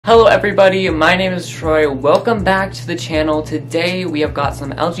everybody, my name is Troy. Welcome back to the channel. Today we have got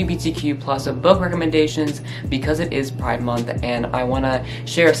some LGBTQ plus book recommendations because it is Pride Month, and I want to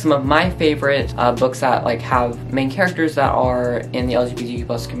share some of my favorite books that have main characters that are in the LGBTQ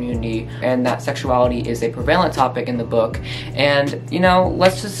plus community and that sexuality is a prevalent topic in the book. And you know,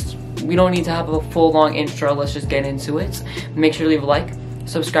 we don't need to have a full long intro, let's just get into it. Make sure to leave a like,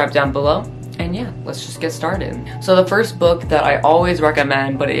 subscribe down below. And yeah, let's just get started. So the first book that I always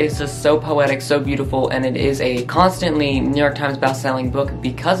recommend, but it is just so poetic, so beautiful, and it is a constantly New York Times best-selling book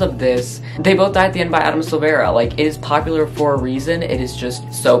because of this. They Both Die at the End by Adam Silvera. Like, it is popular for a reason. It is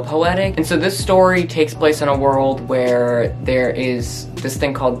just so poetic. And so this story takes place in a world where there is this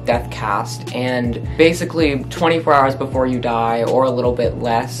thing called death cast, and basically 24 hours before you die, or a little bit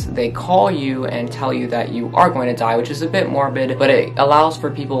less, they call you and tell you that you are going to die, which is a bit morbid, but it allows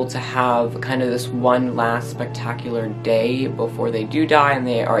for people to have kind of this one last spectacular day before they do die, and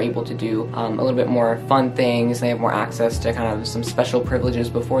they are able to do a little bit more fun things. They have more access to kind of some special privileges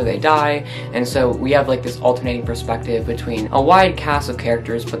before they die. And so we have like this alternating perspective between a wide cast of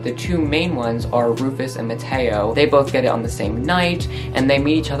characters, but the two main ones are Rufus and Mateo. They both get it on the same night, and they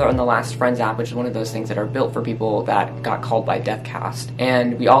meet each other on the Last Friends app, which is one of those things that are built for people that got called by death cast.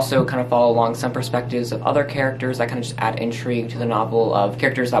 And we also kind of follow along some perspectives of other characters that kind of just add intrigue to the novel, of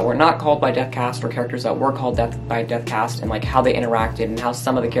characters that were not called by death cast or characters that were called by death cast, and like how they interacted and how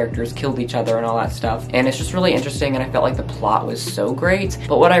some of the characters killed each other and all that stuff. And it's just really interesting, and I felt like the plot was so great.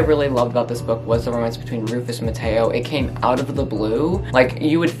 But what I really loved about this book was the romance between Rufus and Mateo. It came out of the blue. Like,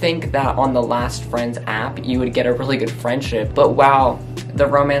 you would think that on the Last Friends app you would get a really good friendship, but wow, the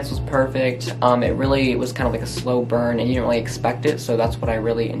romance was perfect. It really was kind of like a slow burn, and you didn't really expect it, so that's what I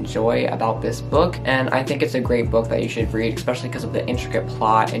really enjoy about this book. And I think it's a great book that you should read, especially because of the intricate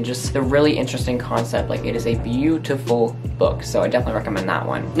plot and just the really interesting concept. Like, it is a beautiful book, so I definitely recommend that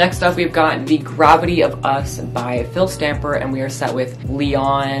one. Next up, we've got The Gravity of Us by Phil Stamper, and we are set with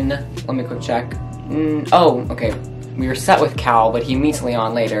Leon. Let me quick check. Oh, okay. We were set with Cal, but he meets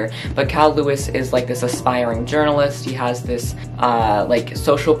Leon later. But Cal Lewis is like this aspiring journalist. He has this like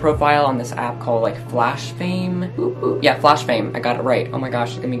social profile on this app called like Flash Fame. Yeah, Flash Fame. I got it right. Oh my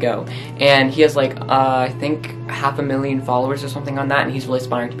gosh, look at me go. And he has like I think 500,000 followers or something on that, and he's really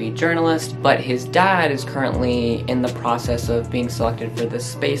aspiring to be a journalist. But his dad is currently in the process of being selected for this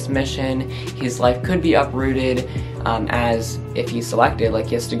space mission. His life could be uprooted as if he's selected. Like,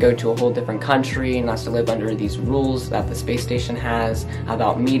 he has to go to a whole different country and has to live under these rules that the space station has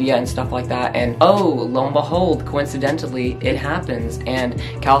about media and stuff like that. And oh, lo and behold, coincidentally, it happens, and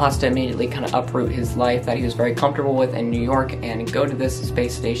Cal has to immediately kind of uproot his life that he was very comfortable with in New York and go to this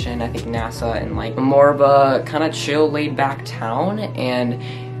space station, I think NASA, and like more of a kind of chill, laid back town. And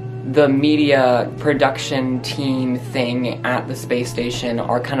the media production team thing at the space station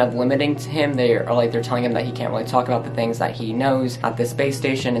are kind of limiting to him. They're telling him that he can't really talk about the things that he knows at the space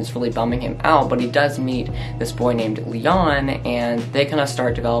station. It's really bumming him out, but he does meet this boy named Leon, and they kind of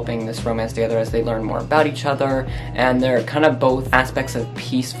start developing this romance together as they learn more about each other. And they're kind of both aspects of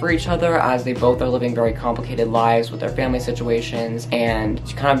peace for each other, as they both are living very complicated lives with their family situations, and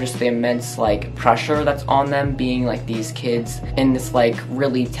kind of just the immense like pressure that's on them being like these kids in this like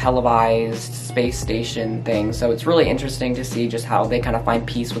really televised space station thing. So it's really interesting to see just how they kind of find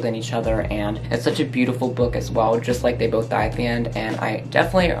peace within each other, and it's such a beautiful book as well, just like They Both Die at the End, and I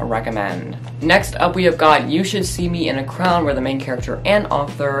definitely recommend. Next up, we have got You Should See Me in a Crown, where the main character and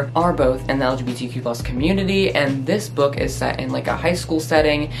author are both in the LGBTQ plus community, and this book is set in like a high school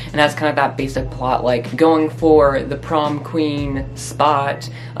setting and has kind of that basic plot, like going for the prom queen spot,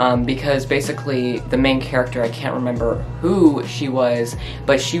 because basically the main character, I can't remember who she was,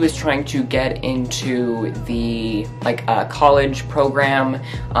 but she was trying to get into the like college program,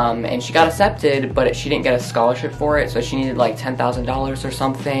 and she got accepted, but she didn't get a scholarship for it, so she needed like $10,000 or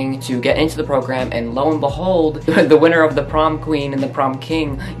something to get into the program. And lo and behold, the winner of the prom queen and the prom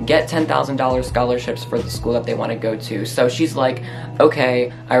king get $10,000 scholarships for the school that they want to go to. So she's like,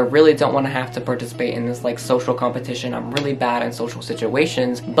 okay, I really don't want to have to participate in this like social competition. I'm really bad in social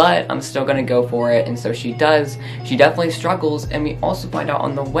situations, but I'm still gonna go for it. And so she does. She definitely struggles, and we also find out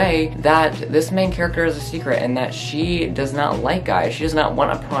on the way that this main character is a secret, and that she does not like guys. She does not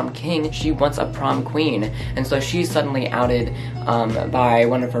want a prom king, she wants a prom queen. And so she's suddenly outed by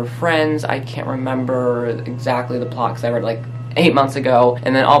one of her friends. I can't remember exactly the plot because I read like 8 months ago,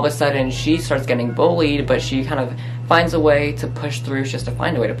 and then all of a sudden she starts getting bullied, but she kind of finds a way to push through. She has to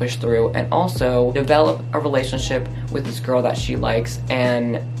find a way to push through and also develop a relationship with this girl that she likes,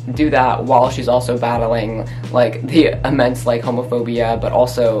 and do that while she's also battling like the immense like homophobia, but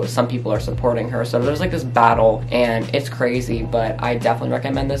also some people are supporting her. So there's like this battle, and it's crazy, but I definitely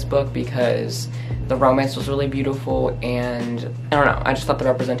recommend this book because the romance was really beautiful, and I don't know, I just thought the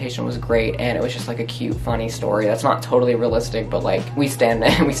representation was great, and it was just like a cute, funny story that's not totally realistic, but like we stand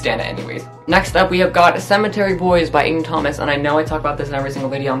it anyways. Next up, we have got Cemetery Boys by Aiden Thomas, and I know I talk about this in every single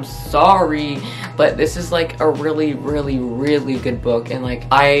video, I'm sorry, but this is like a really, really, really good book, and like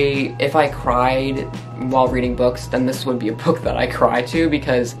if I cried while reading books, then this would be a book that I cry to,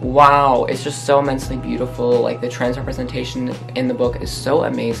 because wow, it's just so immensely beautiful. Like the trans representation in the book is so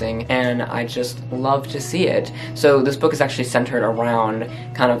amazing, and I just love to see it. So this book is actually centered around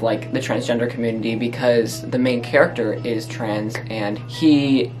kind of like the transgender community, because the main character is trans, and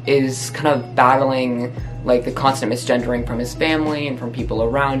he is kind of battling like the constant misgendering from his family and from people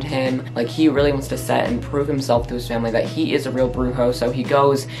around him. Like he really wants to set and prove himself to his family that he is a real brujo, so he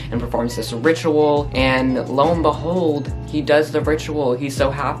goes and performs this ritual, and lo and behold, he does the ritual. He's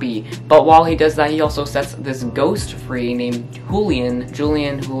so happy, but while he does that, he also sets this ghost free named Julian,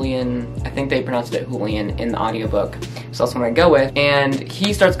 I think they pronounced it Julian in the audiobook, so that's what I'm gonna go with, and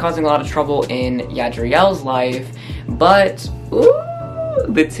he starts causing a lot of trouble in Yadriel's life, but ooh,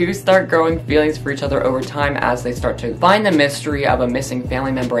 the two start growing feelings for each other over time as they start to find the mystery of a missing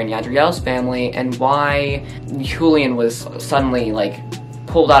family member in Yadriel's family, and why Julian was suddenly like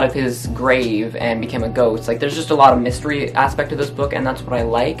pulled out of his grave and became a ghost. Like there's just a lot of mystery aspect to this book, and that's what I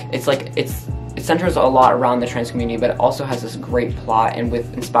like. It's like it centers a lot around the trans community, but it also has this great plot, and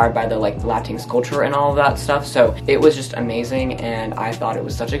inspired by the like Latinx culture and all of that stuff. So it was just amazing, and I thought it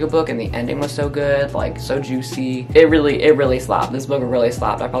was such a good book, and the ending was so good, like so juicy. It really slapped. This book really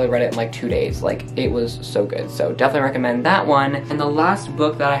slapped. I probably read it in like 2 days. Like it was so good. So definitely recommend that one. And the last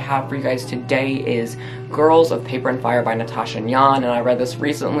book that I have for you guys today is Girls of Paper and Fire by Natasha Nyan, and I read this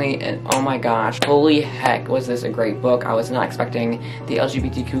recently, and oh my gosh, holy heck was this a great book. I was not expecting the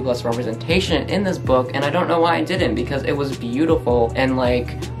LGBTQ plus representation in this book, and I don't know why I didn't, because it was beautiful. And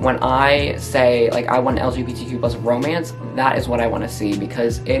like when I say like I want LGBTQ plus romance, that is what I want to see,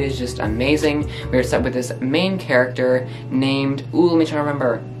 because it is just amazing. We are set with this main character named, ooh, let me try to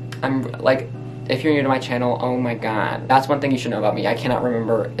remember. I'm like, if you're new to my channel, oh my god, that's one thing you should know about me. I cannot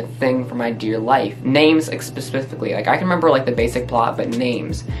remember a thing for my dear life. Names specifically, like I can remember like the basic plot, but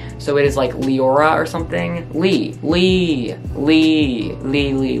names. So it is like Leora or something. Lee.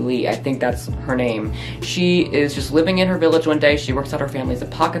 I think that's her name. She is just living in her village one day. She works at her family's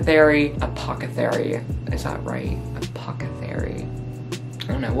apothecary. Is that right? Apothecary. I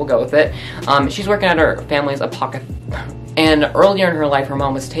don't know, we'll go with it. She's working at her family's apothecary. And earlier in her life, her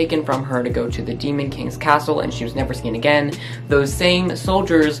mom was taken from her to go to the Demon King's castle, and she was never seen again. Those same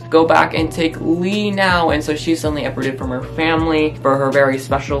soldiers go back and take Lee now, and so she's suddenly uprooted from her family for her very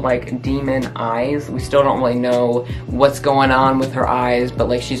special, like, demon eyes. We still don't really know what's going on with her eyes, but,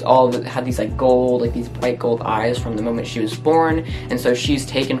 like, she's all had these, like, gold, like, these bright gold eyes from the moment she was born, and so she's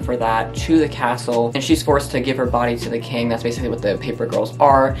taken for that to the castle, and she's forced to give her body to the king. That's basically what the paper girls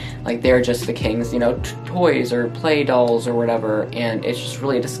are. Like, they're just the king's, you know, toys or play dolls or whatever, and it's just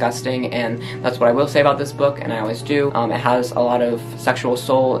really disgusting. And that's what I will say about this book, and I always do. It has a lot of sexual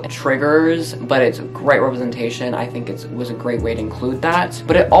soul triggers, but it's a great representation. I think it was a great way to include that.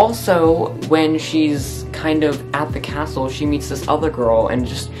 But it also, when she's kind of at the castle, she meets this other girl, and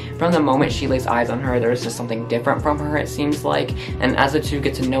just from the moment she lays eyes on her, there's just something different from her, it seems like. And as the two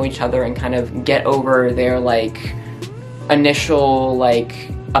get to know each other and kind of get over their like initial like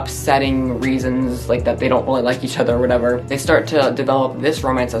upsetting reasons, like that they don't really like each other or whatever, they start to develop this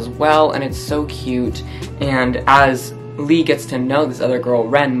romance as well, and it's so cute. And as Lee gets to know this other girl,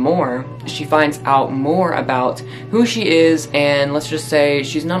 Ren, more, she finds out more about who she is, and let's just say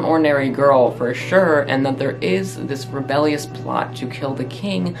she's not an ordinary girl for sure, and that there is this rebellious plot to kill the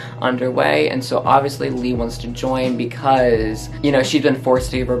king underway. And so obviously Lee wants to join because, you know, she's been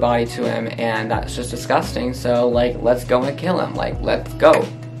forced to give her body to him, and that's just disgusting. So like, let's go and kill him, like, let's go.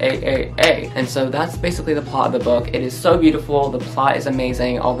 And so that's basically the plot of the book. It is so beautiful. The plot is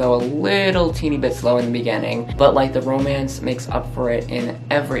amazing, although a little teeny bit slow in the beginning, but like the romance makes up for it in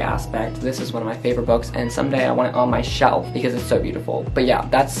every aspect. This is one of my favorite books, and someday I want it on my shelf because it's so beautiful. But yeah,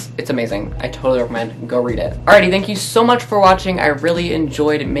 it's amazing. I totally recommend, go read it. Alrighty, thank you so much for watching. I really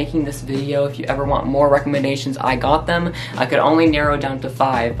enjoyed making this video. If you ever want more recommendations, I got them. I could only narrow down to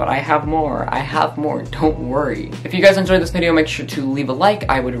 5, but I have more. Don't worry. If you guys enjoyed this video, make sure to leave a like.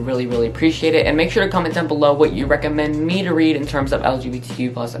 I would would really appreciate it. And make sure to comment down below what you recommend me to read in terms of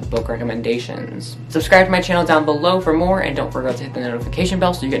LGBTQ plus book recommendations. Subscribe to my channel down below for more, and don't forget to hit the notification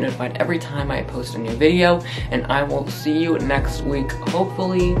bell so you get notified every time I post a new video. And I will see you next week,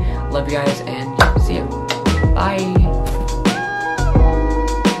 hopefully. Love you guys, and see you. Bye.